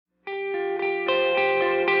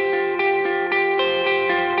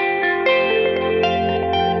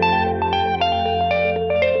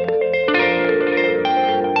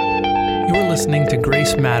listening to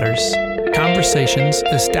Grace Matters, conversations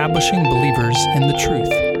establishing believers in the truth.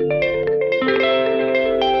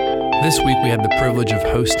 This week we had the privilege of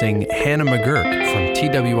hosting Hannah McGurk from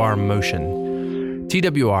TWR Motion.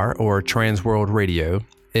 TWR, or Trans World Radio,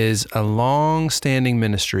 is a long-standing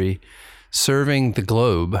ministry serving the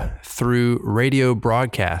globe through radio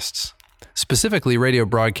broadcasts, specifically radio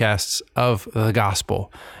broadcasts of the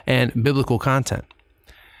gospel and biblical content.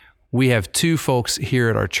 We have two folks here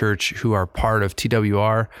at our church who are part of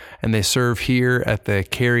TWR, and they serve here at the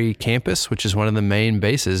Cary campus, which is one of the main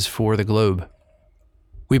bases for the globe.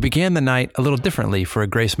 We began the night a little differently for a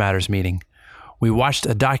Grace Matters meeting. We watched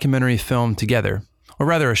a documentary film together, or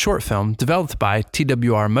rather a short film developed by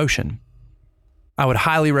TWR Motion. I would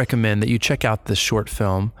highly recommend that you check out this short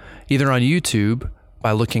film either on YouTube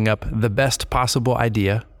by looking up The Best Possible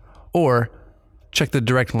Idea, or check the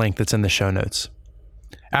direct link that's in the show notes.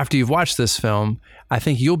 After you've watched this film, I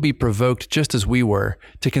think you'll be provoked just as we were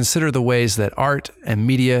to consider the ways that art and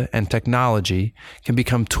media and technology can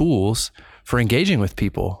become tools for engaging with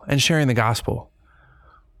people and sharing the gospel.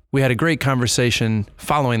 We had a great conversation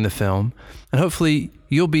following the film, and hopefully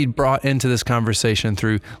you'll be brought into this conversation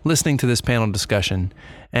through listening to this panel discussion.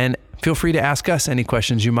 And feel free to ask us any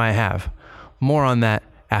questions you might have. More on that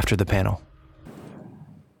after the panel.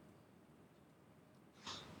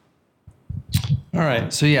 All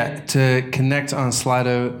right, so to connect on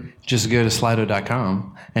Slido, just go to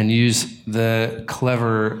slido.com and use the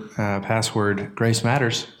clever password Grace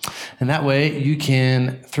Matters. And that way you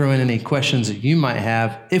can throw in any questions that you might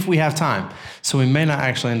have if we have time. So we may not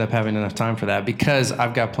actually end up having enough time for that because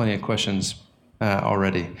I've got plenty of questions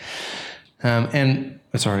already. And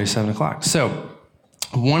it's already 7 o'clock. So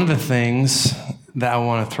one of the things that I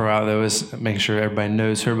want to throw out, though, is make sure everybody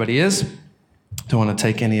knows who everybody is. Don't want to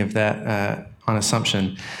take any of that on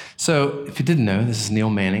assumption. So if you didn't know, this is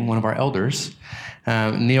Neil Manning, one of our elders.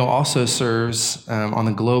 Neil also serves on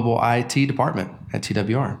the global IT department at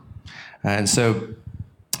TWR. And so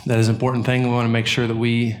that is an important thing we want to make sure that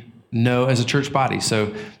we know as a church body.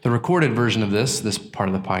 So the recorded version of this part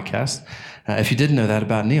of the podcast, if you didn't know that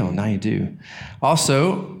about Neil, now you do.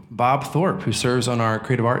 Also, Bob Thorpe, who serves on our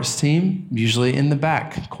creative arts team, usually in the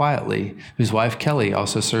back, quietly, whose wife, Kelly,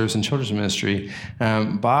 also serves in children's ministry.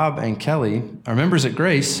 Bob and Kelly are members at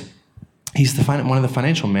Grace. He's one of the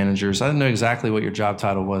financial managers. I didn't know exactly what your job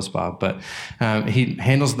title was, Bob, but he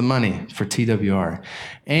handles the money for TWR.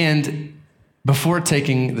 And before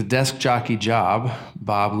taking the desk jockey job,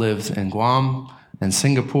 Bob lived in Guam and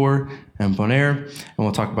Singapore and Bonaire, and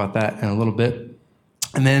we'll talk about that in a little bit.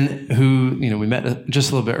 And then we met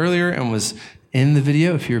just a little bit earlier and was in the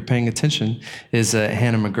video, if you were paying attention, is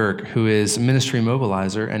Hannah McGurk, who is ministry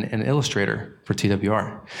mobilizer and an illustrator for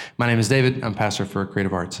TWR. My name is David. I'm pastor for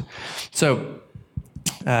Creative Arts. So,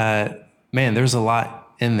 there's a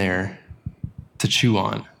lot in there to chew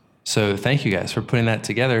on. So thank you guys for putting that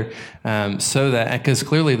together because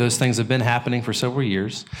clearly those things have been happening for several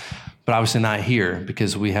years, but obviously not here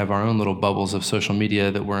because we have our own little bubbles of social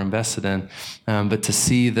media that we're invested in. But to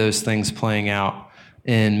see those things playing out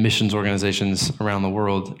in missions organizations around the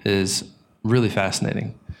world is really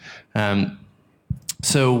fascinating.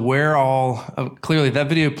 So clearly that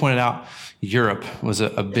video pointed out Europe was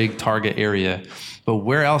a big target area, but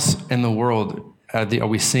where else in the world are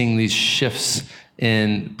we seeing these shifts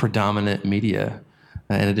in predominant media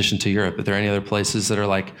in addition to Europe? Are there any other places that are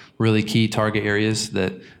like really key target areas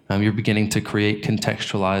that you're beginning to create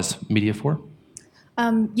contextualized media for?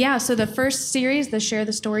 So the first series, the Share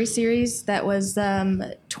the Story series, that was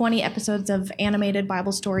 20 episodes of animated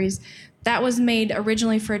Bible stories. That was made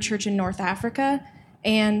originally for a church in North Africa,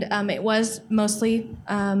 and it was mostly,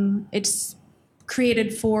 it's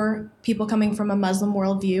created for people coming from a Muslim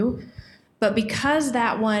worldview. But because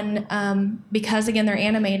that one, again, they're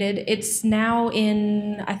animated, it's now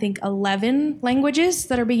in, I think, 11 languages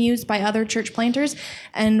that are being used by other church planters.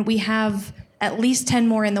 And we have at least 10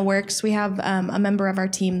 more in the works. We have a member of our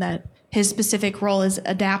team that his specific role is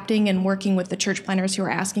adapting and working with the church planters who are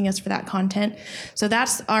asking us for that content. So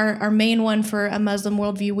that's our main one for a Muslim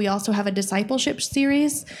worldview. We also have a discipleship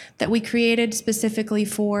series that we created specifically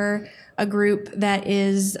for a group that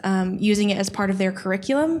is using it as part of their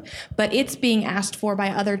curriculum, but it's being asked for by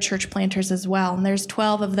other church planters as well. And there's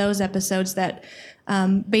 12 of those episodes that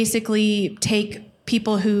basically take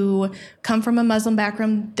people who come from a Muslim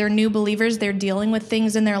background, they're new believers, they're dealing with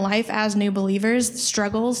things in their life as new believers,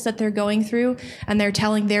 struggles that they're going through, and they're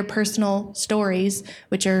telling their personal stories,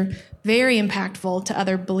 which are very impactful to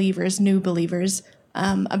other believers, new believers,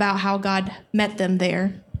 about how God met them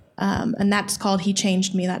there. And that's called He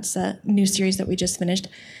Changed Me. That's a new series that we just finished.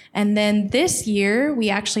 And then this year,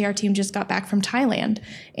 our team just got back from Thailand,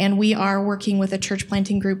 and we are working with a church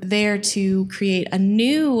planting group there to create a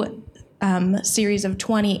new series of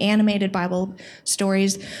 20 animated Bible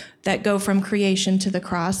stories that go from creation to the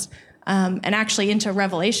cross. And actually into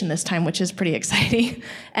Revelation this time, which is pretty exciting.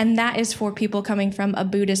 And that is for people coming from a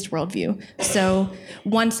Buddhist worldview. So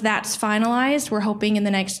once that's finalized, we're hoping in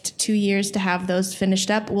the next 2 years to have those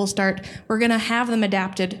finished up. We're going to have them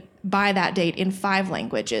adapted by that date in 5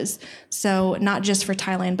 languages. So not just for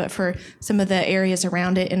Thailand, but for some of the areas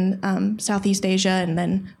around it in Southeast Asia. And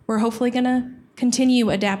then we're hopefully going to continue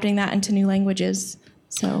adapting that into new languages.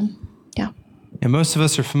 So, yeah. And most of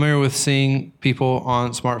us are familiar with seeing people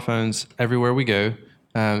on smartphones everywhere we go,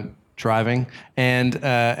 driving, and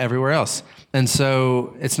everywhere else. And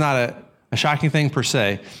so it's not a shocking thing per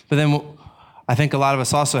se. But then I think a lot of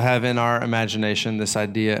us also have in our imagination this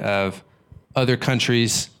idea of other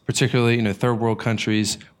countries, particularly third world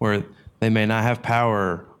countries, where they may not have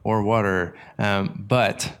power or water,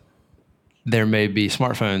 but there may be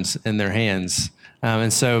smartphones in their hands.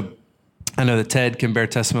 And so I know that Ted can bear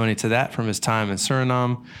testimony to that from his time in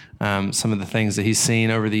Suriname, some of the things that he's seen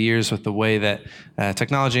over the years with the way that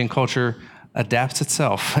technology and culture adapts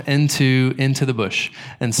itself into the bush.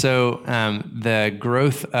 And so the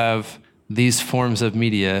growth of these forms of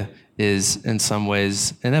media is in some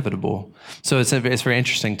ways inevitable. So it's very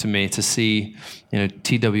interesting to me to see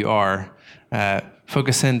TWR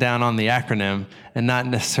focusing down on the acronym and not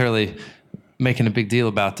necessarily making a big deal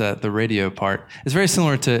about the radio part. It's very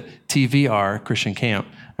similar to TVR, Christian Camp,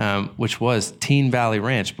 which was Teen Valley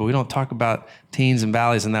Ranch, but we don't talk about teens and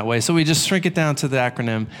valleys in that way. So we just shrink it down to the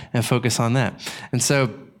acronym and focus on that. And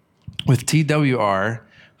so with TWR,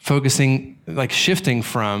 shifting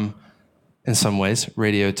from, in some ways,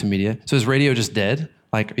 radio to media. So is radio just dead?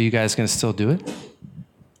 Are you guys going to still do it?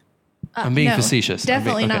 I'm being facetious.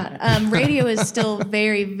 Definitely not. Radio is still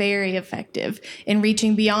very, very effective in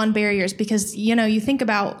reaching beyond barriers because, you think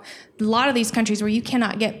about a lot of these countries where you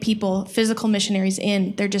cannot get physical missionaries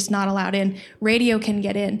in. They're just not allowed in. Radio can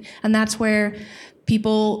get in. And that's where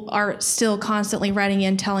people are still constantly writing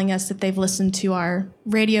in telling us that they've listened to our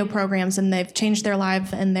radio programs and they've changed their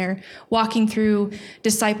lives and they're walking through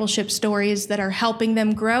discipleship stories that are helping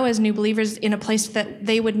them grow as new believers in a place that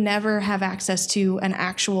they would never have access to an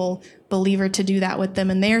actual believer to do that with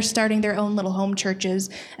them. And they're starting their own little home churches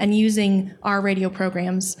and using our radio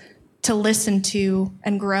programs to listen to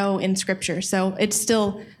and grow in Scripture. So it's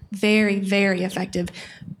still very, very effective.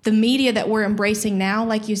 The media that we're embracing now,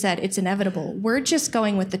 like you said, it's inevitable. We're just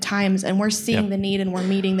going with the times and we're seeing the need and we're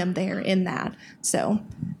meeting them there in that. So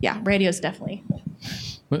yeah, radio is definitely.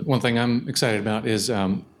 One thing I'm excited about is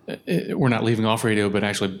we're not leaving off radio, but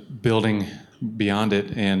actually building beyond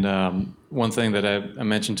it. And one thing that I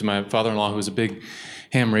mentioned to my father-in-law, who's a big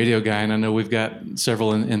ham radio guy, and I know we've got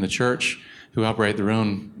several in the church who operate their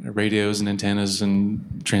own radios and antennas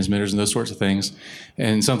and transmitters and those sorts of things.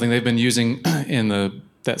 And something they've been using in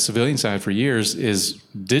that civilian side for years is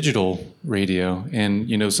digital radio.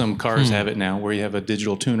 And, some cars have it now where you have a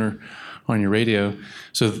digital tuner on your radio.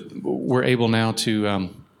 So we're able now to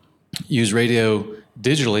use radio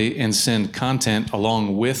digitally and send content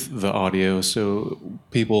along with the audio. So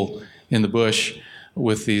people in the bush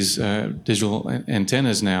with these digital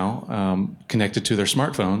antennas now connected to their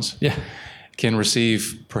smartphones can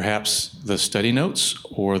receive perhaps the study notes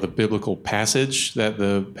or the biblical passage that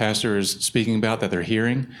the pastor is speaking about that they're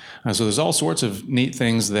hearing. So there's all sorts of neat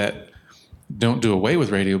things that don't do away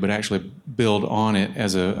with radio, but actually build on it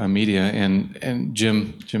as a media. And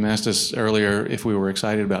Jim asked us earlier if we were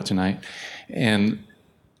excited about tonight. And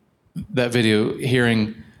that video,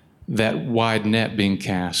 hearing that wide net being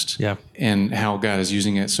cast and how God is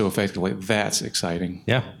using it so effectively, that's exciting.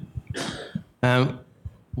 Yeah.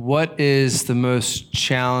 What is the most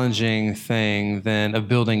challenging thing then of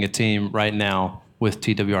building a team right now with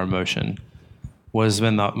TWR Motion? What has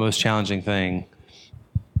been the most challenging thing?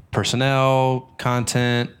 Personnel,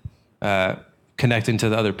 content, connecting to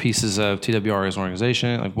the other pieces of TWR as an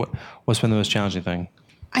organization? What's been the most challenging thing?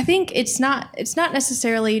 I think it's not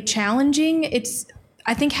necessarily challenging.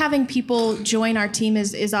 I think having people join our team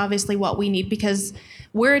is obviously what we need because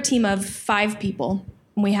we're a team of 5 people.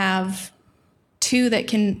 We have 3 that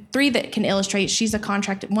can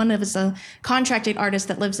illustrate. One of us a contracted artist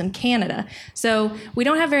that lives in Canada. So we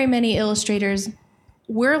don't have very many illustrators.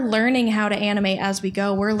 We're learning how to animate as we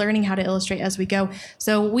go. We're learning how to illustrate as we go.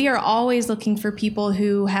 So we are always looking for people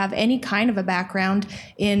who have any kind of a background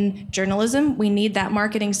in journalism. We need that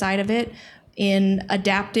marketing side of it, in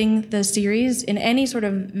adapting the series, in any sort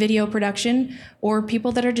of video production, or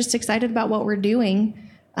people that are just excited about what we're doing.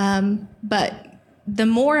 But the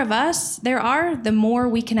more of us there are, the more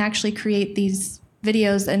we can actually create these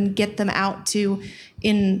videos and get them out to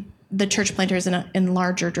in the church planters in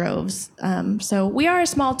larger droves. So we are a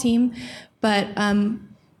small team, but I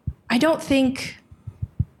think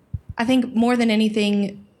more than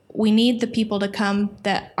anything, we need the people to come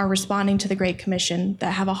that are responding to the Great Commission,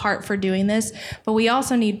 that have a heart for doing this. But we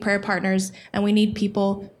also need prayer partners, and we need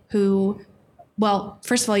people who, well,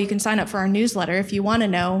 first of all, you can sign up for our newsletter if you want to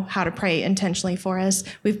know how to pray intentionally for us.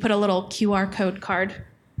 We've put a little QR code card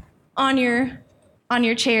on your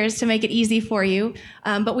chairs to make it easy for you.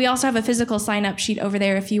 But we also have a physical sign-up sheet over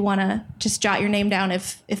there if you want to just jot your name down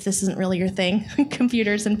if this isn't really your thing,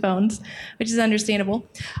 computers and phones, which is understandable.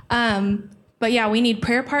 But yeah, we need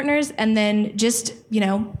prayer partners, and then just,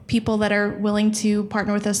 people that are willing to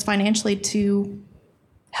partner with us financially to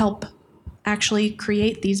help actually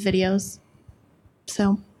create these videos.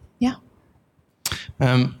 So, yeah.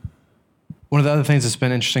 One of the other things that's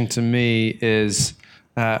been interesting to me is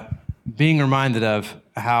being reminded of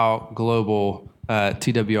how global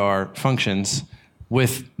TWR functions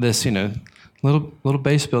with this, little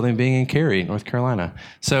base building being in Cary, North Carolina.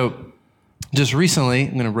 So just recently,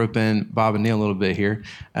 I'm going to rope in Bob and Neil a little bit here.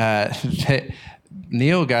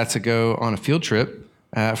 Neil got to go on a field trip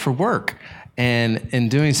for work. And in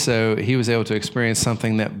doing so, he was able to experience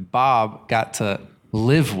something that Bob got to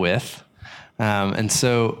live with. And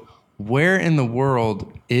so where in the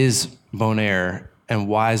world is Bonaire, and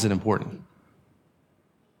why is it important?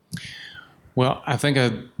 Well, I think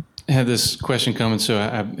I had this question coming, so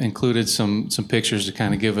I included some pictures to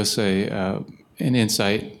kind of give us an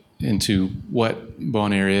insight into what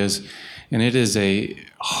Bonaire is. And it is a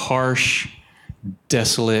harsh,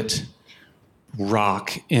 desolate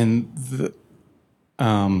rock in the...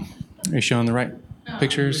 are you showing the right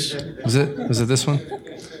pictures? Was it this one?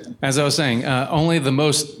 As I was saying, only the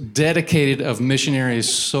most dedicated of missionaries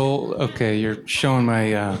soul... Okay, you're showing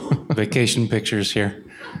my vacation pictures here.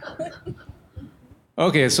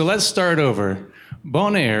 Okay, so let's start over.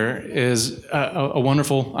 Bonaire is a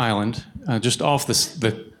wonderful island just off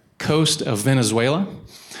the coast of Venezuela.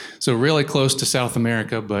 So really close to South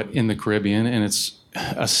America, but in the Caribbean. And it's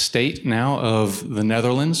a state now of the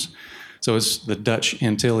Netherlands. So it's the Dutch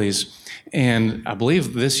Antilles. And I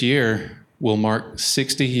believe this year will mark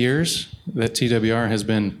 60 years that TWR has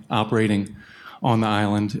been operating on the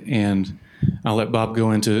island. And I'll let Bob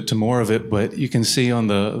go into more of it, but you can see on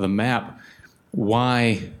the map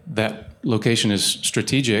why that location is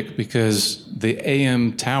strategic, because the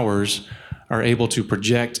AM towers are able to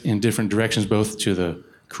project in different directions, both to the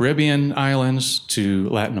Caribbean islands, to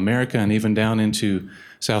Latin America, and even down into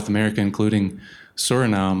South America, including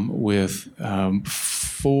Suriname, with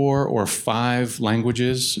 4 or 5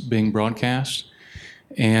 languages being broadcast.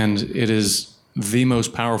 And it is the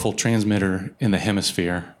most powerful transmitter in the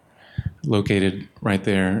hemisphere, located right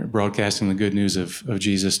there, broadcasting the good news of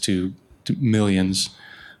Jesus to millions.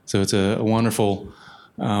 So it's a wonderful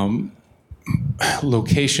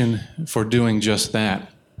location for doing just that.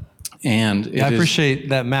 And I appreciate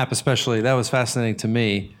that map especially. That was fascinating to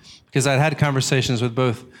me, because I'd had conversations with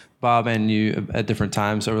both Bob and you at different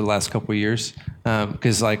times over the last couple of years.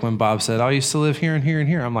 Because like when Bob said, "Oh, I used to live here and here and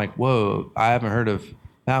here," I'm like, "Whoa, I haven't heard of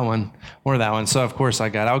that one or that one." So of course I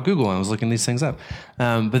got out Google and I was looking these things up.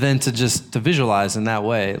 But then to visualize in that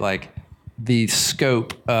way, like the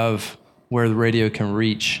scope of where the radio can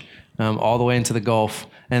reach, all the way into the Gulf,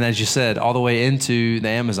 and as you said, all the way into the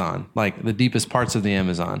Amazon, like the deepest parts of the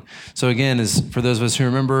Amazon. So again, is for those of us who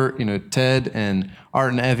remember, Ted and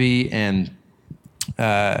Art and Evie and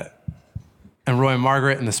Roy and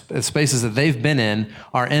Margaret, and the spaces that they've been in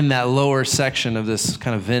are in that lower section of this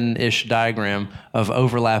kind of Venn-ish diagram of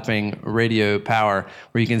overlapping radio power,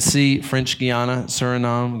 where you can see French Guiana,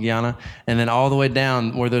 Suriname, Guyana, and then all the way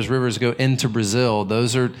down where those rivers go into Brazil.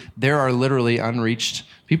 There are literally unreached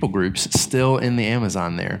people groups still in the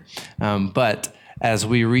Amazon there. But as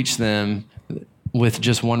we reach them with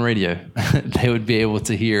just one radio, they would be able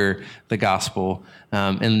to hear the gospel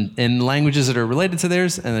in languages that are related to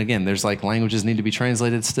theirs. And again, there's like languages need to be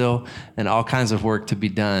translated still, and all kinds of work to be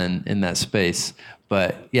done in that space.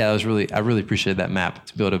 But yeah, I really appreciate that map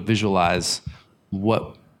to be able to visualize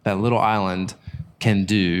what that little island can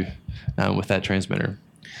do with that transmitter.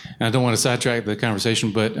 And I don't want to sidetrack the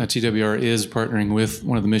conversation, but TWR is partnering with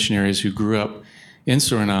one of the missionaries who grew up in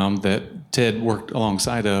Suriname that Ted worked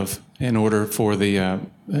alongside of, in order for the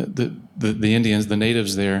Indians, the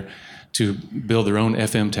natives there, to build their own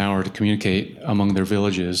FM tower to communicate among their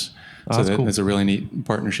villages. Oh, so that's cool. That's a really neat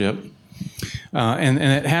partnership. And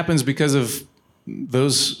it happens because of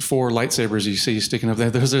those 4 lightsabers you see sticking up there,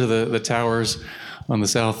 those are the towers on the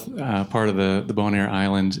south part of the Bonaire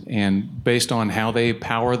Island. And based on how they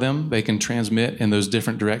power them, they can transmit in those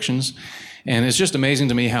different directions. And it's just amazing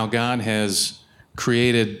to me how God has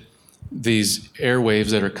created these airwaves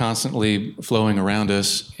that are constantly flowing around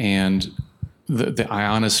us, and the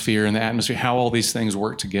ionosphere and the atmosphere, how all these things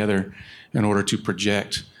work together in order to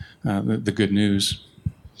project the good news.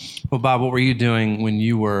 Well, Bob, what were you doing when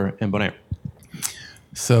you were in Bonaire?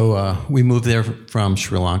 So we moved there from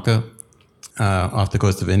Sri Lanka, off the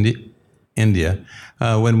coast of India.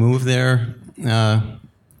 When we moved there,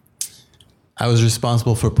 I was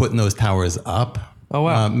responsible for putting those towers up. Oh,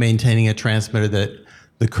 wow. Maintaining a transmitter that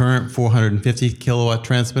the current 450 kilowatt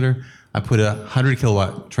transmitter, I put a 100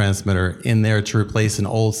 kilowatt transmitter in there to replace an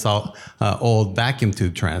old vacuum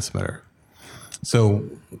tube transmitter. So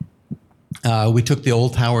we took the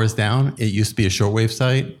old towers down. It used to be a shortwave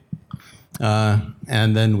site.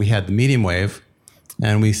 And then we had the medium wave,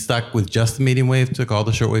 and we stuck with just the medium wave, took all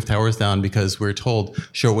the shortwave towers down because we were told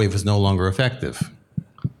shortwave was no longer effective,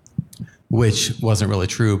 which wasn't really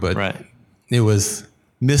true, but Right. It was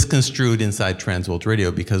misconstrued inside Transworld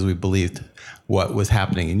Radio because we believed what was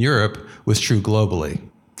happening in Europe was true globally.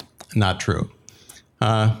 Not true.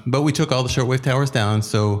 But we took all the shortwave towers down,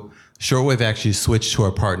 so shortwave actually switched to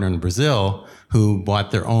our partner in Brazil, who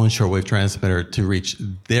bought their own shortwave transmitter to reach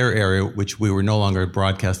their area, which we were no longer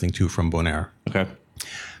broadcasting to from Bonaire. Okay.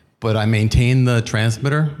 But I maintained the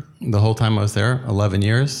transmitter the whole time I was there, 11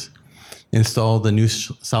 years. Installed the new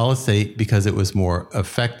solid state because it was more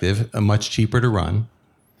effective and much cheaper to run.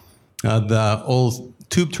 The old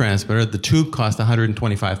tube transmitter, the tube cost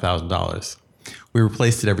 $125,000. We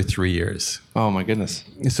replaced it every 3 years. Oh, my goodness.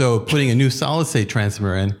 So putting a new solid state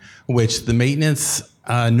transmitter in, which the maintenance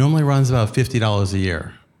normally runs about $50 a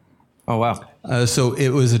year. Oh, wow. So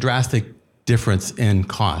it was a drastic difference in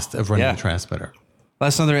cost of running Yeah. the transmitter.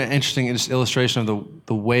 That's another interesting illustration of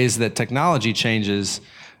the ways that technology changes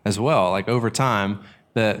as well. Like over time,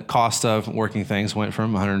 the cost of working things went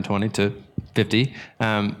from 120 to 50.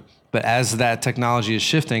 But as that technology is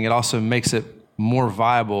shifting, it also makes it more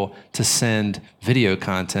viable to send video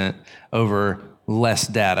content over less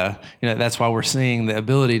data. That's why we're seeing the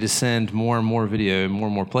ability to send more and more video in more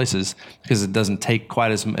and more places, because it doesn't take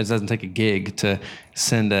it doesn't take a gig to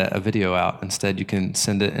send a video out. Instead, you can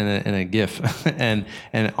send it in a GIF and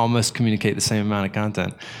almost communicate the same amount of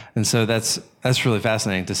content. And so that's really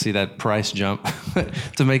fascinating to see that price jump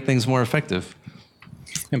to make things more effective.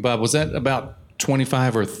 And Bob, was that about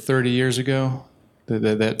 25 or 30 years ago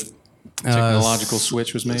that technological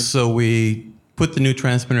switch was made? So we put the new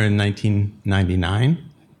transmitter in 1999.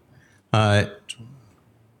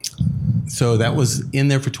 So that was in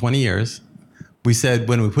there for 20 years. We said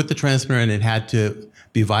when we put the transmitter in, it had to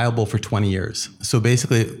be viable for 20 years. So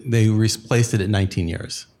basically, they replaced it at 19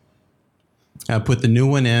 years. Put the new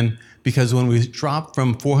one in because when we dropped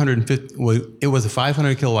from 450, it was a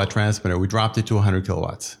 500 kilowatt transmitter. We dropped it to 100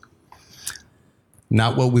 kilowatts.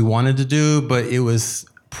 Not what we wanted to do, but it was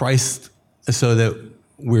priced so that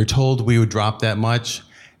we were told we would drop that much,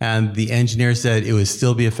 and the engineer said it would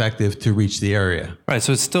still be effective to reach the area. Right,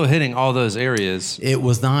 so it's still hitting all those areas. It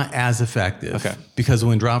was not as effective. Okay. Because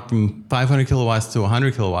when you drop from 500 kilowatts to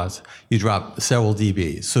 100 kilowatts, you drop several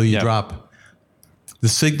dB. So you drop, the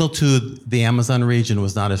signal to the Amazon region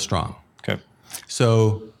was not as strong. Okay.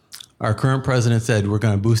 So our current president said we're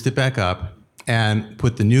going to boost it back up and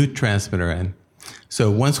put the new transmitter in. So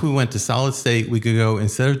once we went to solid state, we could go,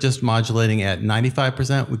 instead of just modulating at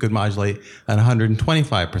 95%, we could modulate at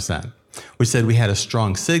 125%, which said we had a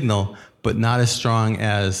strong signal, but not as strong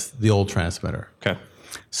as the old transmitter. Okay.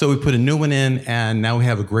 So we put a new one in, and now we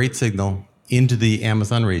have a great signal into the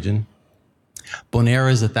Amazon region. Bonaire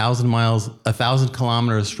is 1,000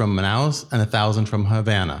 kilometers from Manaus and 1,000 from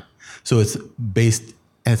Havana. So it's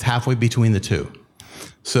halfway between the two.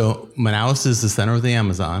 So Manaus is the center of the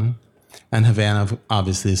Amazon, and Havana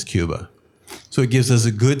obviously is Cuba. So it gives us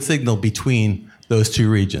a good signal between those two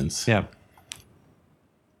regions. Yeah.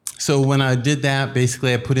 So when I did that,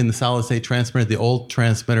 basically I put in the solid state transmitter. The old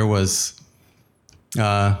transmitter was,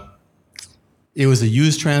 it was a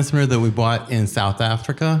used transmitter that we bought in South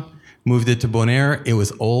Africa, moved it to Bonaire. It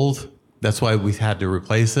was old. That's why we had to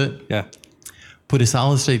replace it. Yeah. Put a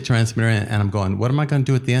solid state transmitter in, and I'm going, what am I going to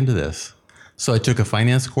do at the end of this? So I took a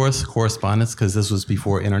finance course, correspondence, because this was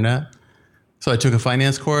before internet. So I took a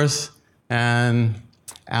finance course, and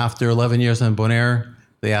after 11 years on Bonaire,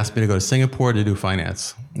 they asked me to go to Singapore to do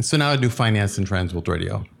finance. And so now I do finance in Transworld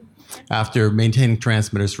Radio after maintaining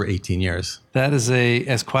transmitters for 18 years.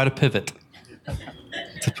 That's quite a pivot,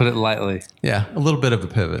 to put it lightly. Yeah, a little bit of a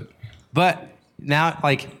pivot. But now,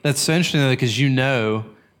 like, that's so interesting though, because you know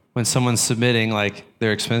when someone's submitting like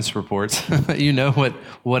their expense reports, you know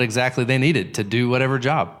what exactly they needed to do whatever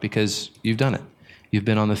job because you've done it. You've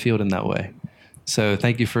been on the field in that way. So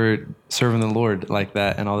thank you for serving the Lord like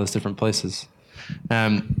that in all those different places.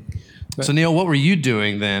 So Neil, what were you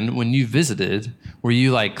doing then when you visited? Were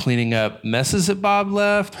you like cleaning up messes that Bob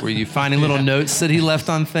left? Were you finding little notes that he left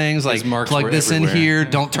on things like plug this in here,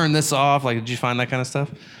 don't turn this off? Like, did you find that kind of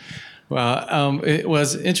stuff? Well, it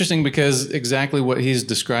was interesting because exactly what he's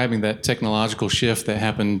describing, that technological shift that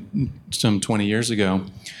happened some 20 years ago,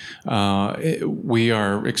 we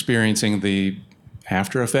are experiencing the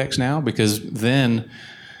after effects now, because then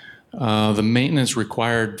the maintenance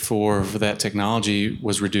required for that technology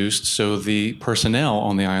was reduced, so the personnel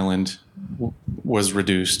on the island was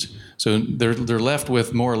reduced. So they're left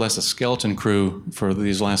with more or less a skeleton crew for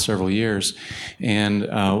these last several years. And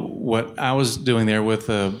what I was doing there with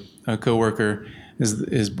a coworker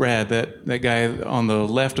is Brad, that guy on the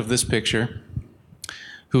left of this picture,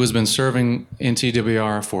 who has been serving in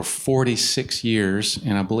TWR for 46 years,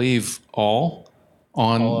 and I believe all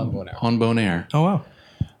on Bonaire. Oh,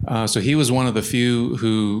 wow. So he was one of the few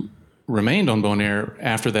who remained on Bonaire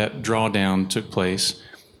after that drawdown took place.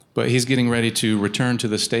 But he's getting ready to return to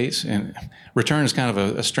the States, and return is kind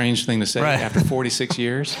of a strange thing to say after 46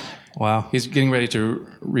 years. Wow. He's getting ready to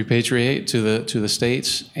repatriate to the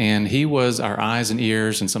States, and he was our eyes and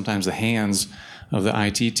ears and sometimes the hands of the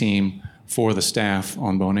IT team for the staff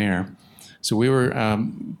on Bonaire. So we were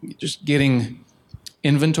just getting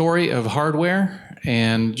inventory of hardware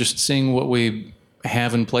and just seeing what we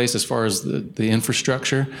have in place as far as the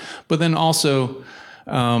infrastructure, but then also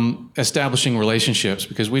establishing relationships,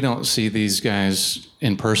 because we don't see these guys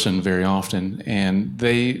in person very often, and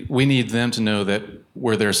we need them to know that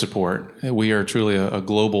we're their support. We are truly a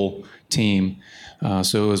global team.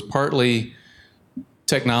 So it was partly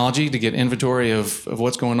technology to get inventory of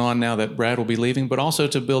what's going on now that Brad will be leaving, but also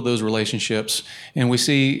to build those relationships. And we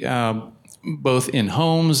see both in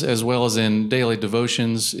homes as well as in daily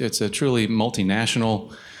devotions, it's a truly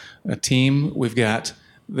multinational team. We've got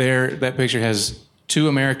that picture has 2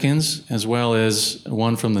 Americans as well as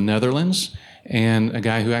one from the Netherlands, and a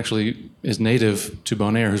guy who actually is native to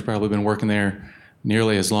Bonaire, who's probably been working there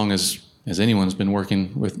nearly as long as anyone's been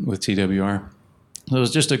working with TWR. So it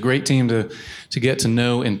was just a great team to get to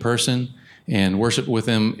know in person and worship with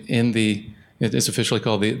them it's officially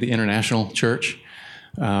called the International Church.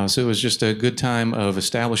 So it was just a good time of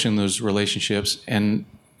establishing those relationships. And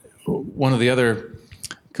one of the other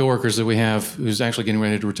coworkers that we have, who's actually getting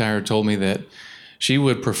ready to retire, told me that she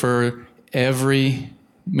would prefer every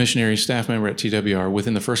missionary staff member at TWR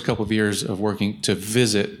within the first couple of years of working to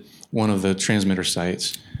visit one of the transmitter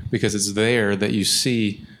sites, because it's there that you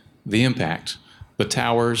see the impact. The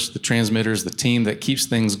towers, the transmitters, the team that keeps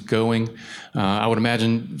things going. I would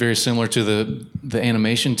imagine very similar to the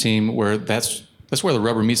animation team, where that's where the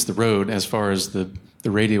rubber meets the road as far as the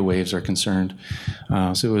radio waves are concerned.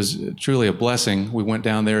 So it was truly a blessing. We went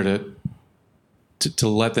down there to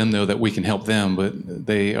let them know that we can help them, but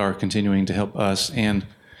they are continuing to help us, and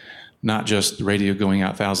not just the radio going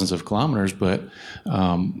out thousands of kilometers, but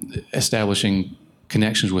establishing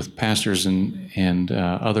connections with pastors and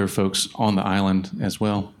other folks on the island as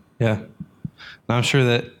well. Yeah. I'm sure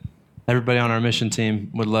that everybody on our mission team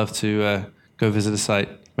would love to go visit a site,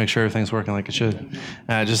 make sure everything's working like it should,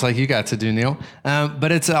 just like you got to do, Neil.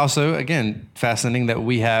 But it's also, again, fascinating that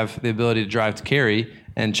we have the ability to drive to Cary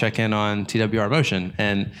and check in on TWR Motion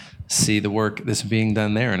and see the work that's being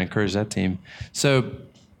done there and encourage that team. So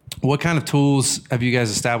what kind of tools have you guys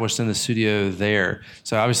established in the studio there?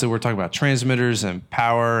 So obviously we're talking about transmitters and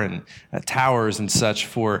power and towers and such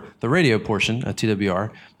for the radio portion of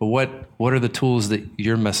TWR, but what are the tools that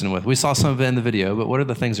you're messing with? We saw some of it in the video, but what are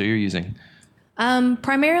the things that you're using?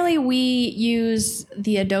 Primarily, we use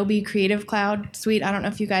the Adobe Creative Cloud suite. I don't know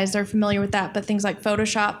if you guys are familiar with that, but things like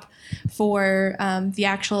Photoshop for the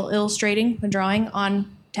actual illustrating, the drawing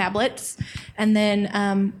on tablets. And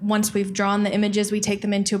then once we've drawn the images, we take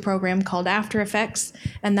them into a program called After Effects,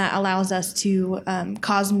 and that allows us to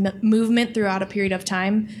cause movement throughout a period of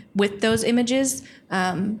time with those images.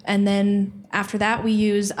 And then after that, we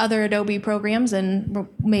use other Adobe programs, and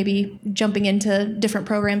maybe jumping into different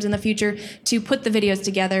programs in the future to put the videos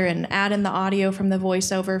together and add in the audio from the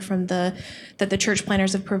voiceover from that the church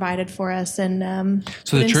planners have provided for us. And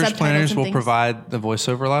so the church planners will provide the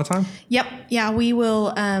voiceover a lot of time? Yep. Yeah, we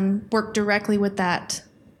will work directly with that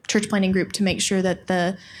church planning group to make sure that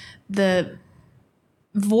the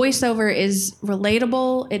voiceover is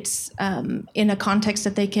relatable. It's in a context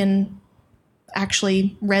that they can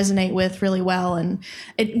actually resonate with really well. And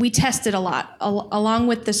we test it a lot. Along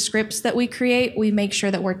with the scripts that we create, we make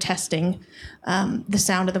sure that we're testing the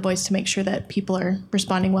sound of the voice to make sure that people are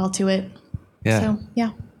responding well to it. Yeah. So,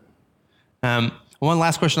 yeah. One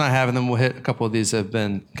last question I have, and then we'll hit a couple of these that have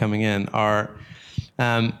been coming in, are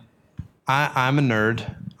I'm a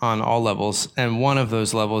nerd on all levels, and one of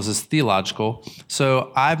those levels is theological.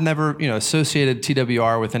 So I've never, associated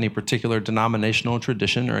TWR with any particular denominational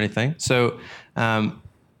tradition or anything. So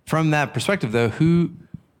from that perspective, though, who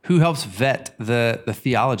helps vet the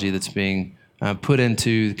theology that's being put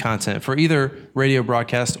into the content for either radio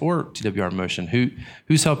broadcast or TWR motion?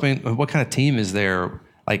 Who's helping? What kind of team is there?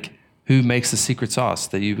 Like, who makes the secret sauce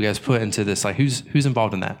that you guys put into this? Like, who's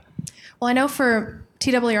involved in that? Well, I know for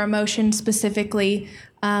TWR motion specifically,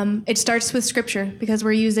 it starts with scripture because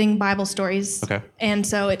we're using Bible stories. Okay. And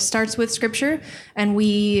so it starts with scripture, and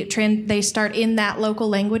they start in that local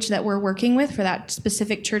language that we're working with for that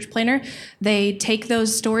specific church planner. They take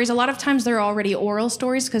those stories. A lot of times they're already oral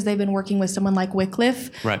stories because they've been working with someone like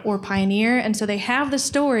Wycliffe or Pioneer. And so they have the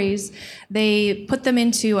stories. They put them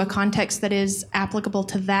into a context that is applicable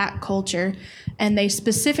to that culture. And they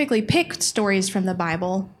specifically pick stories from the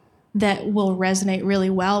Bible that will resonate really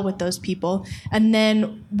well with those people. And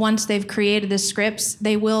then once they've created the scripts,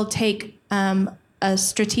 they will take a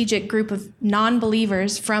strategic group of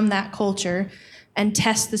non-believers from that culture and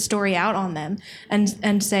test the story out on them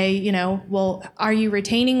and say, well, are you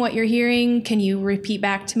retaining what you're hearing? Can you repeat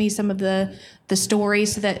back to me some of the story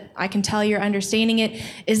so that I can tell you're understanding it?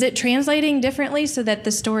 Is it translating differently so that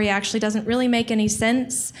the story actually doesn't really make any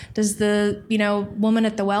sense? Does the, woman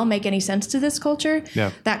at the well make any sense to this culture?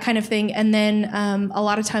 Yeah. That kind of thing. And then a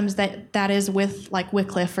lot of times that is with like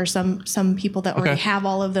Wycliffe or some people that already have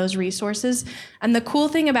all of those resources. And the cool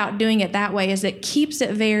thing about doing it that way is it keeps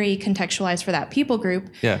it very contextualized for that people group.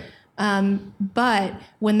 Yeah. But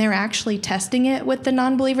when they're actually testing it with the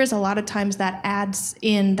non-believers, a lot of times that adds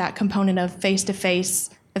in that component of face-to-face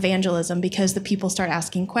evangelism because the people start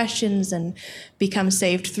asking questions and become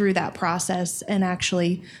saved through that process. And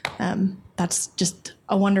actually, that's just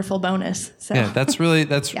a wonderful bonus. So, yeah, that's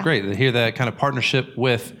great to hear that kind of partnership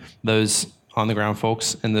with those on-the-ground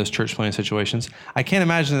folks in those church planting situations. I can't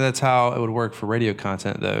imagine that's how it would work for radio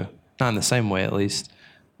content, though. Not in the same way, at least.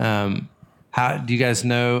 How do you guys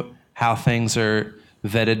know how things are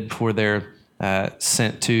vetted before they're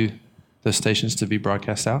sent to those stations to be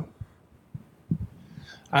broadcast out?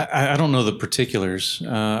 I don't know the particulars.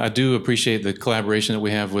 I do appreciate the collaboration that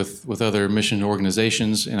we have with other mission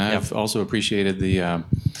organizations, and I've also appreciated the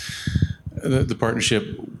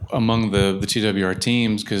partnership among the TWR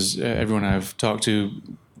teams because everyone I've talked to,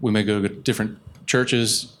 we may go to different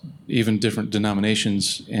churches, even different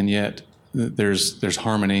denominations, and yet there's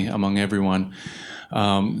harmony among everyone.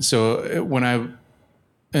 So when I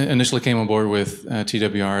initially came on board with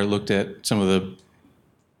TWR, I looked at some of the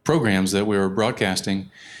programs that we were broadcasting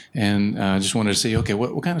and just wanted to see, okay,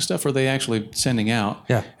 what kind of stuff are they actually sending out?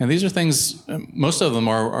 Yeah. And these are things, most of them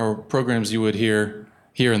are programs you would hear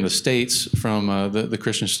here in the States from the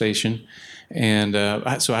Christian station. And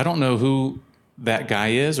so I don't know who that guy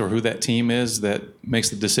is or who that team is that makes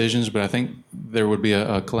the decisions, but I think there would be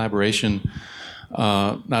a collaboration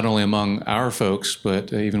not only among our folks,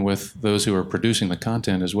 but even with those who are producing the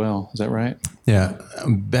content as well. Is that right? Yeah.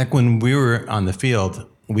 Back when we were on the field,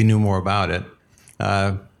 we knew more about it.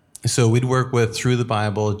 So we'd work with Through the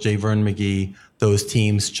Bible, J. Vern McGee, those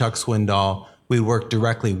teams, Chuck Swindoll. We worked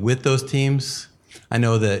directly with those teams. I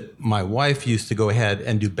know that my wife used to go ahead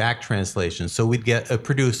and do back translations. So we'd get a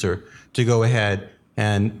producer to go ahead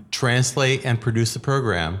and translate and produce the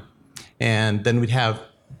program. And then we'd have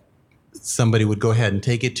somebody would go ahead and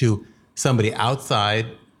take it to somebody outside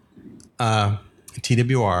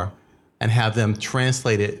TWR and have them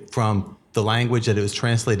translate it from the language that it was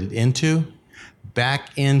translated into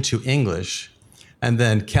back into English. And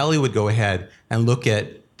then Kelly would go ahead and look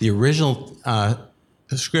at the original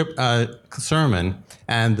script sermon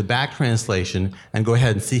and the back translation and go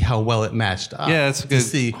ahead and see how well it matched up. Yeah, that's a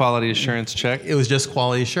good quality assurance check. It was just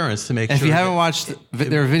quality assurance to make sure. If you haven't watched,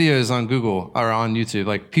 there are videos on Google or on YouTube.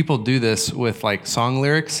 Like people do this with like song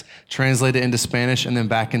lyrics, translate it into Spanish and then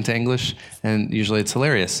back into English, and usually it's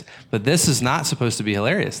hilarious. But this is not supposed to be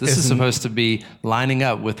hilarious. This is supposed to be lining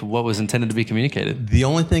up with what was intended to be communicated. The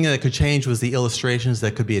only thing that could change was the illustrations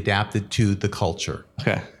that could be adapted to the culture.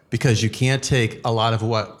 Okay. Because you can't take a lot of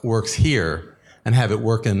what works here and have it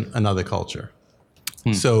work in another culture.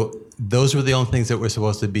 So those were the only things that were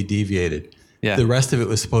supposed to be deviated. Yeah. The rest of it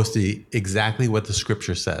was supposed to be exactly what the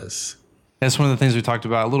scripture says. That's one of the things we talked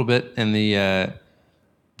about a little bit in the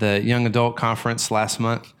young adult conference last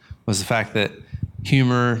month, was the fact that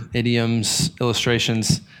humor, idioms,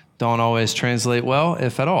 illustrations don't always translate well,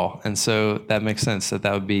 if at all. And so that makes sense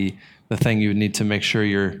that would be the thing you would need to make sure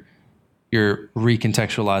you're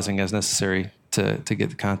recontextualizing as necessary to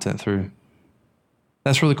get the content through.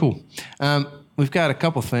 That's really cool. We've got a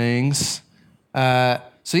couple things.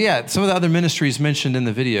 So yeah, some of the other ministries mentioned in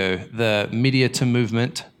the video, the Media to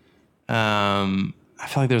Movement. I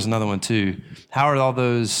feel like there's another one too. How are all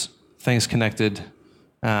those things connected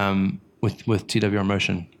with TWR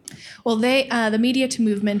Motion? Well, the Media to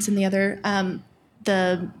Movements and the other,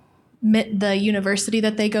 the university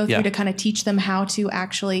that they go through to kind of teach them how to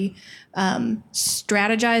actually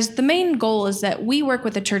strategize. The main goal is that we work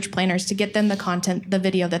with the church planners to get them the content, the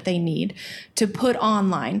video that they need to put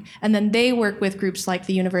online. And then they work with groups like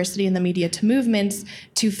the university and the Media to Movements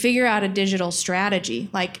to figure out a digital strategy.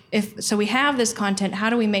 Like so we have this content, how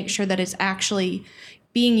do we make sure that it's actually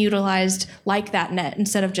being utilized like that net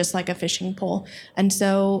instead of just like a fishing pole? And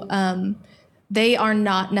so they are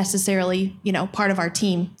not necessarily, part of our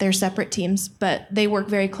team. They're separate teams, but they work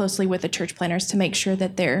very closely with the church planners to make sure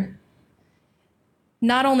that they're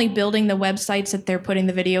not only building the websites that they're putting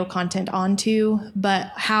the video content onto,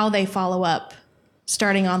 but how they follow up,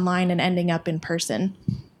 starting online and ending up in person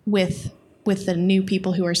with the new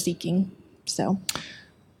people who are seeking. So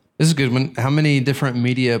this is a good one. How many different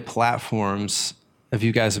media platforms have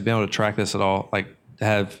you guys been able to track this at all? Like,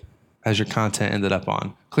 has your content ended up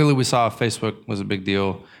on? Clearly, we saw Facebook was a big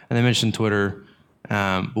deal, and they mentioned Twitter.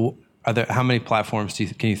 How many platforms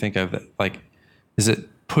can you think of that? Like, is it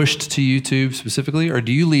pushed to YouTube specifically, or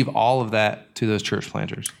do you leave all of that to those church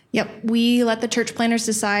planters? Yep, we let the church planners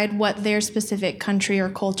decide what their specific country or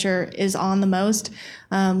culture is on the most.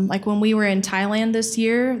 Like when we were in Thailand this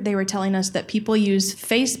year, they were telling us that people use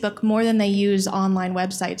Facebook more than they use online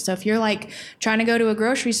websites. So if you're like trying to go to a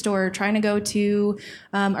grocery store, or trying to go to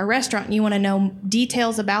a restaurant, and you want to know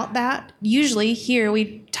details about that, usually here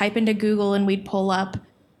we'd type into Google and we'd pull up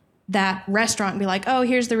that restaurant and be like, oh,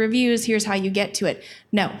 here's the reviews, here's how you get to it.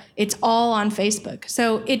 No, it's all on Facebook.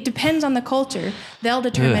 So it depends on the culture. They'll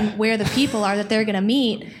determine where the people are that they're going to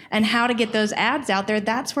meet and how to get those ads out there.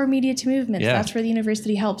 That's where Media to Movements, that's where the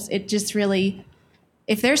university helps. It just really,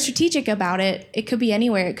 if they're strategic about it, it could be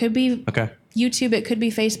anywhere. It could be YouTube, it could be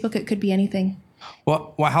Facebook, it could be anything.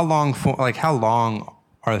 Well, how long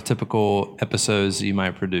are the typical episodes you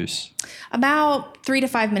might produce? About 3 to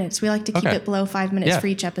 5 minutes. We like to keep it below 5 minutes for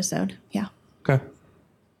each episode. Yeah. Okay.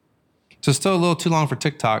 So still a little too long for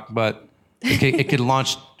TikTok, but it could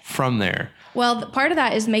launch from there. Well, part of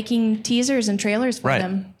that is making teasers and trailers for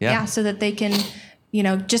them. Yeah. So that they can,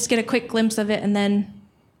 just get a quick glimpse of it and then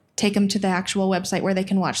take them to the actual website where they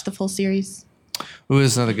can watch the full series. Ooh,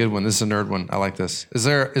 this is another good one. This is a nerd one. I like this. Is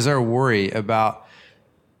there a worry about...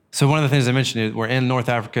 So one of the things I mentioned is we're in North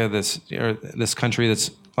Africa, this country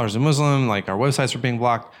that's largely Muslim, like our websites were being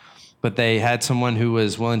blocked, but they had someone who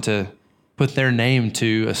was willing to put their name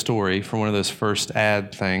to a story for one of those first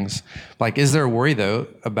ad things. Like, is there a worry, though,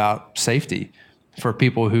 about safety for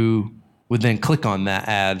people who would then click on that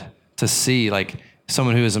ad to see, like,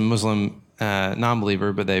 someone who is a Muslim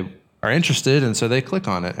non-believer, but they are interested, and so they click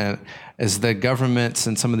on it? And as the governments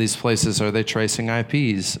in some of these places, are they tracing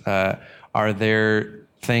IPs? Are there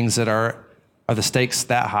things that are the stakes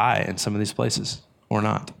that high in some of these places or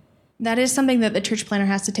not? That is something that the church planner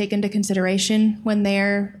has to take into consideration when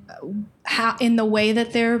they're in the way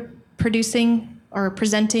that they're producing or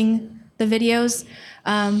presenting the videos.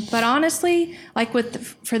 But honestly, like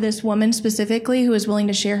for this woman specifically who is willing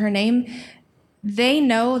to share her name, they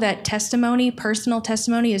know that personal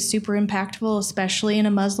testimony is super impactful, especially in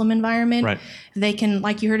a Muslim environment. Right. They can,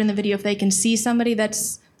 like you heard in the video, if they can see somebody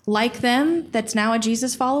that's like them, that's now a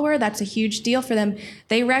Jesus follower, that's a huge deal for them.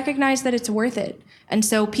 They recognize that it's worth it. And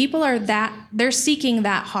so people they're seeking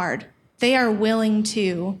that hard. They are willing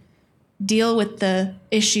to deal with the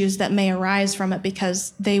issues that may arise from it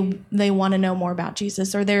because they want to know more about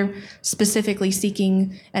Jesus, or they're specifically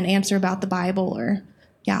seeking an answer about the Bible,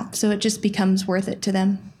 so it just becomes worth it to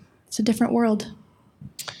them. It's a different world.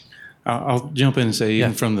 I'll jump in and say,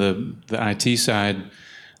 even from the IT side,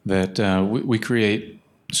 that we create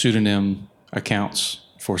pseudonym accounts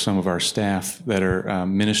for some of our staff that are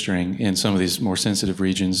ministering in some of these more sensitive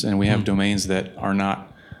regions, and we have domains that are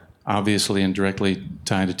not obviously and directly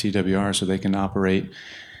tied to TWR, so they can operate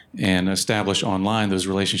and establish online those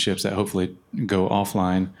relationships that hopefully go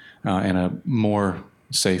offline in a more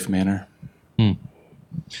safe manner.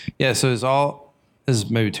 Yeah, so this is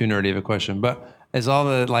maybe too nerdy of a question, but is all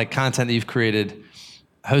the content that you've created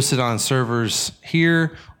hosted on servers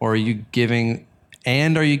here, or are you giving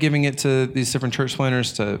And are you giving it to these different church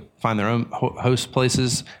planners to find their own host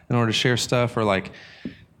places in order to share stuff, or like?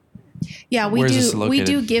 Yeah, we where's do. this We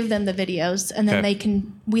do located? give them the videos, and then Okay.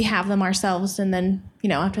 we have them ourselves, and then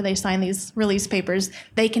after they sign these release papers,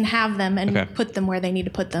 they can have them and Okay. put them where they need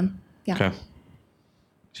to put them. Yeah. Okay.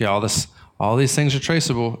 So yeah, all these things are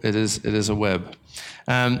traceable. It is a web.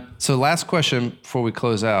 So last question before we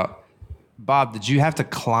close out, Bob, did you have to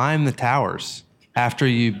climb the towers after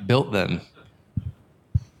you built them?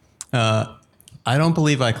 I don't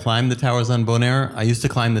believe I climbed the towers on Bonaire. I used to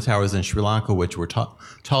climb the towers in Sri Lanka, which were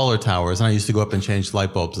taller towers, and I used to go up and change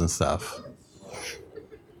light bulbs and stuff.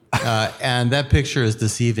 And that picture is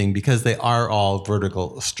deceiving because they are all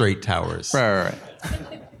vertical, straight towers. Right.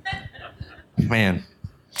 Man.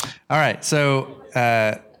 All right. So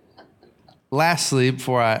lastly,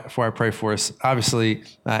 before I pray for us, obviously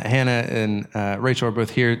Hannah and Rachel are both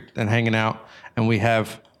here and hanging out, and we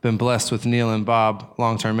have been blessed with Neil and Bob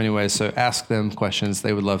long term anyway. So ask them questions.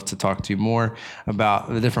 They would love to talk to you more about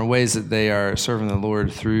the different ways that they are serving the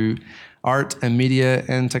Lord through art and media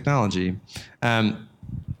and technology. But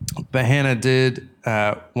Hannah did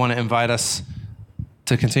want to invite us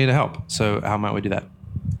to continue to help. So how might we do that?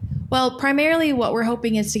 Well, primarily what we're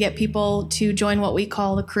hoping is to get people to join what we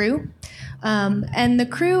call the crew. And the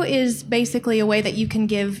crew is basically a way that you can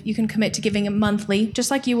commit to giving it monthly, just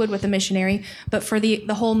like you would with a missionary, but for the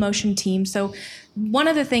whole motion team. So one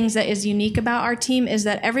of the things that is unique about our team is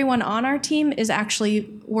that everyone on our team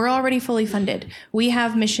we're already fully funded. We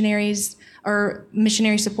have missionaries or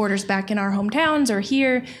missionary supporters back in our hometowns or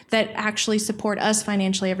here that actually support us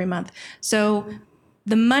financially every month. So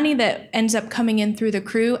the money that ends up coming in through the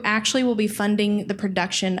crew actually will be funding the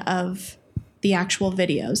production of the actual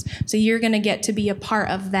videos. So you're going to get to be a part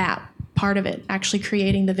of that part of it, actually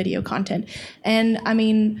creating the video content. And I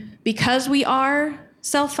mean, because we are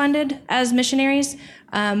self-funded as missionaries,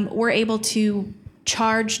 we're able to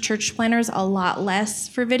charge church planners a lot less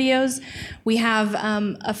for videos. We have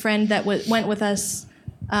a friend that was with us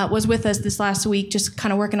this last week, just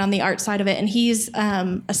kind of working on the art side of it. And he's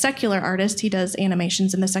a secular artist. He does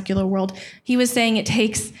animations in the secular world. He was saying it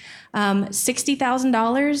takes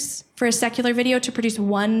 $60,000 for a secular video to produce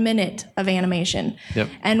 1 minute of animation. Yep.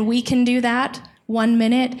 And we can do that 1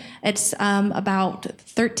 minute. It's about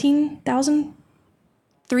 3,000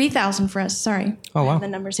 for us. Sorry. Oh, wow. I have the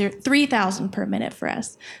numbers here. 3,000 per minute for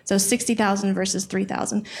us. So 60,000 versus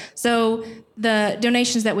 3,000. So the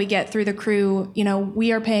donations that we get through the crew,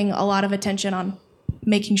 we are paying a lot of attention on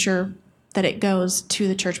making sure that it goes to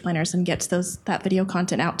the church planners and gets that video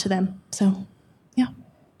content out to them. So, yeah.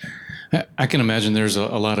 I can imagine there's a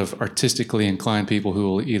lot of artistically inclined people who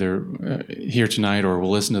will either hear tonight or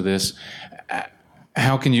will listen to this.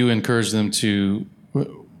 How can you encourage them to,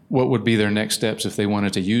 what would be their next steps if they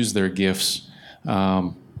wanted to use their gifts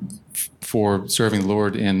for serving the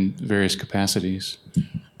Lord in various capacities?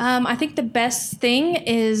 I think the best thing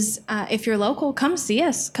is if you're local, come see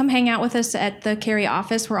us. Come hang out with us at the Cary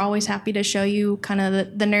office. We're always happy to show you kind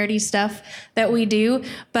of the nerdy stuff that we do.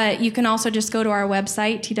 But you can also just go to our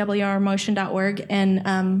website, twrmotion.org,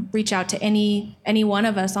 and reach out to any one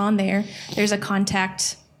of us on there. There's a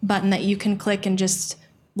contact button that you can click and just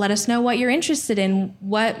let us know what you're interested in,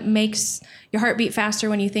 what makes your heart beat faster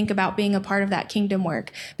when you think about being a part of that kingdom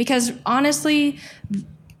work. Because honestly,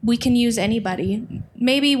 we can use anybody.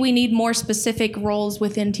 Maybe we need more specific roles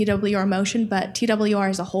within TWR Motion, but TWR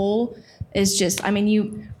as a whole is just,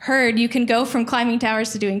 you heard you can go from climbing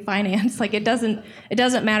towers to doing finance. Like it doesn't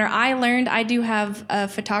matter. I do have a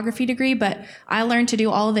photography degree, but I learned to do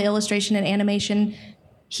all of the illustration and animation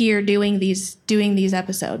here doing these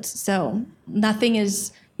episodes. So nothing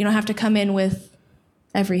is, you don't have to come in with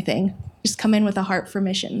everything. Just come in with a heart for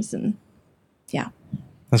missions, and yeah.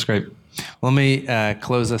 That's great. Let me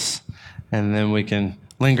close us, and then we can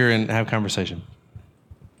linger and have conversation.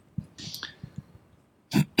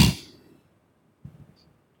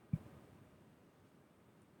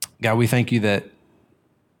 God, we thank you that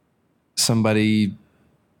somebody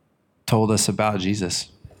told us about Jesus.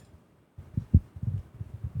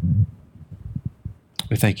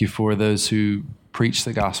 We thank you for those who preach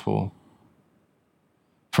the gospel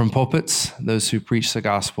from pulpits, those who preach the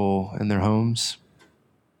gospel in their homes,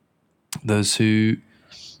 those who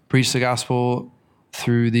preach the gospel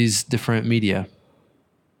through these different media,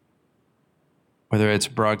 whether it's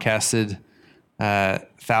broadcasted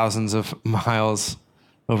thousands of miles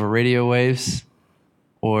over radio waves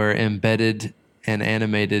or embedded and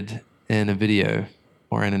animated in a video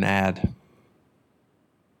or in an ad.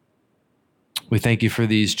 We thank you for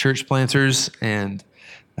these church planters and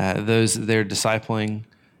those that they're discipling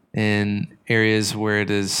in areas where it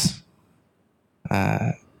is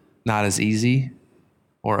not as easy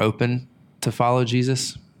or open to follow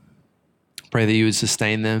Jesus. Pray that you would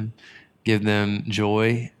sustain them, give them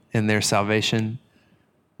joy in their salvation.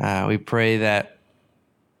 We pray that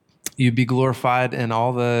you'd be glorified in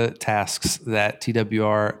all the tasks that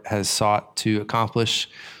TWR has sought to accomplish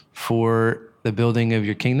for the building of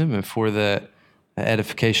your kingdom and for the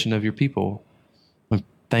edification of your people.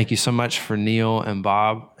 Thank you so much for Neil and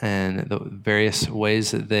Bob and the various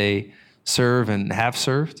ways that they serve and have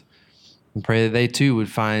served. And pray that they too would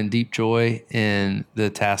find deep joy in the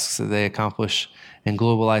tasks that they accomplish in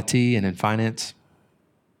global IT and in finance.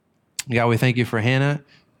 God, we thank you for Hannah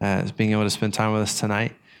as being able to spend time with us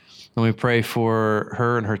tonight. And we pray for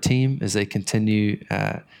her and her team as they continue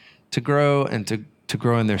to grow and to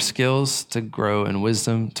grow in their skills, to grow in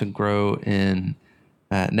wisdom, to grow in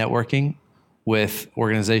networking with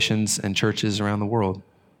organizations and churches around the world.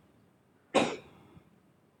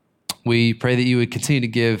 We pray that you would continue to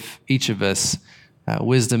give each of us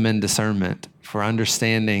wisdom and discernment for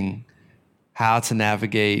understanding how to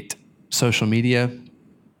navigate social media,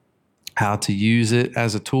 how to use it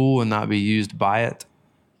as a tool and not be used by it.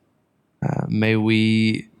 May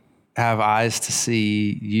we have eyes to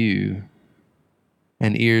see you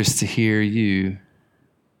and ears to hear you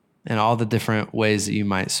and all the different ways that you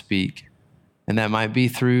might speak. And that might be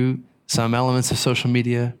through some elements of social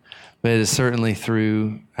media, but it is certainly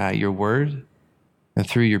through your word and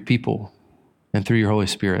through your people and through your Holy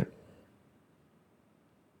Spirit.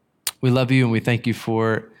 We love you and we thank you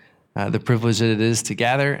for the privilege that it is to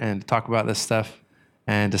gather and to talk about this stuff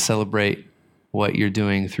and to celebrate what you're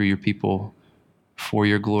doing through your people for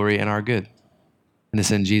your glory and our good. And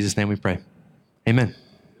it's in Jesus' name we pray. Amen.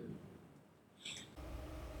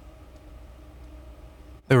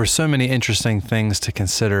 There were so many interesting things to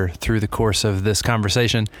consider through the course of this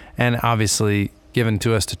conversation, and obviously given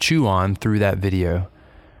to us to chew on through that video.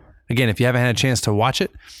 Again, if you haven't had a chance to watch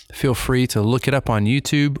it, feel free to look it up on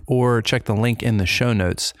YouTube or check the link in the show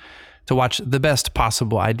notes to watch the best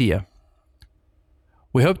possible idea.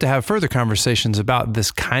 We hope to have further conversations about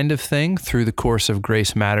this kind of thing through the course of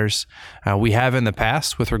Grace Matters. We have in the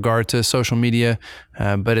past with regard to social media,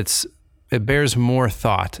 but it bears more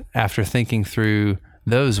thought after thinking through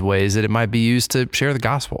those ways that it might be used to share the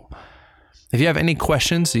gospel. If you have any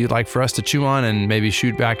questions that you'd like for us to chew on and maybe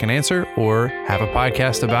shoot back an answer or have a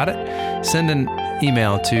podcast about it, send an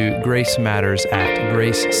email to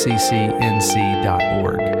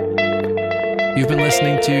gracematters@graceccnc.org. You've been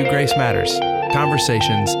listening to Grace Matters,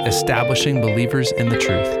 conversations establishing believers in the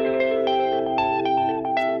truth.